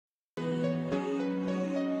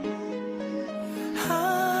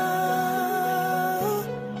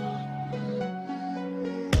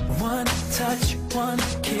touch, one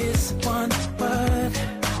kiss, one word.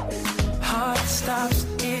 Heart stops,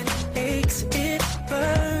 it aches, it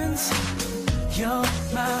burns. You're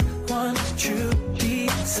my one true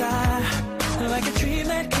desire. Like a dream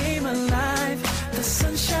that came alive. The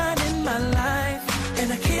sunshine in my life.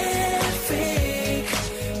 And I can't fake,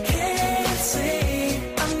 can't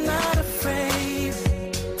say I'm not afraid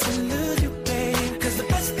to lose you, babe. Cause the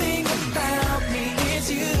best thing about me is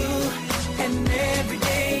you. And every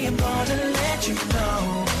day I'm gonna let you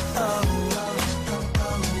know.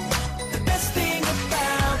 The best thing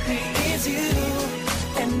about me is you.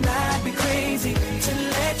 And I'd be crazy to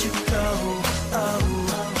let you go.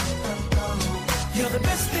 You're the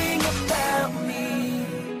best thing about me.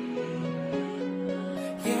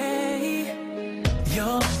 Yeah.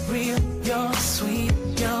 You're real, you're sweet,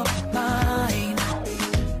 you're mine.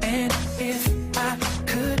 And if I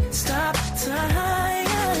could stop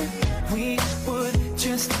time, we would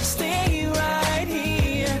just stay right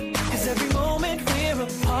here. Cause every moment we're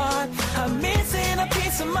apart, I'm missing a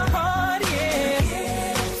piece of my heart, yeah. I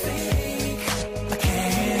can't fake, I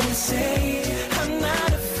can't say I'm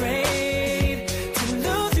not afraid to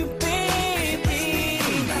lose you, baby.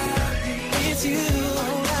 It's you,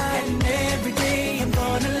 and every day I'm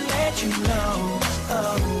gonna let you know.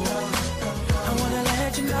 I wanna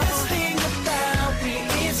let you know. The best thing about me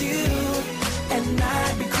is you, and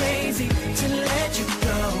I'd be crazy to let you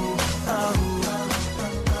go.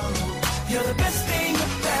 You're the best thing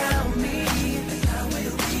about me, and I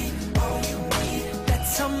will be all you need.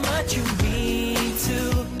 That's how much you mean to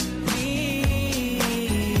me.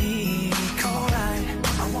 Come on,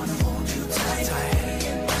 I wanna hold you tight, day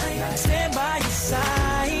and night. Stand by your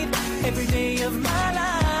side every day of my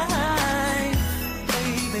life,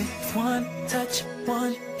 baby. One touch,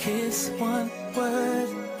 one kiss, one word,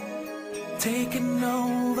 taking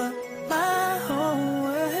over my whole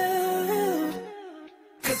world.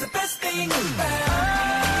 Cause the best thing about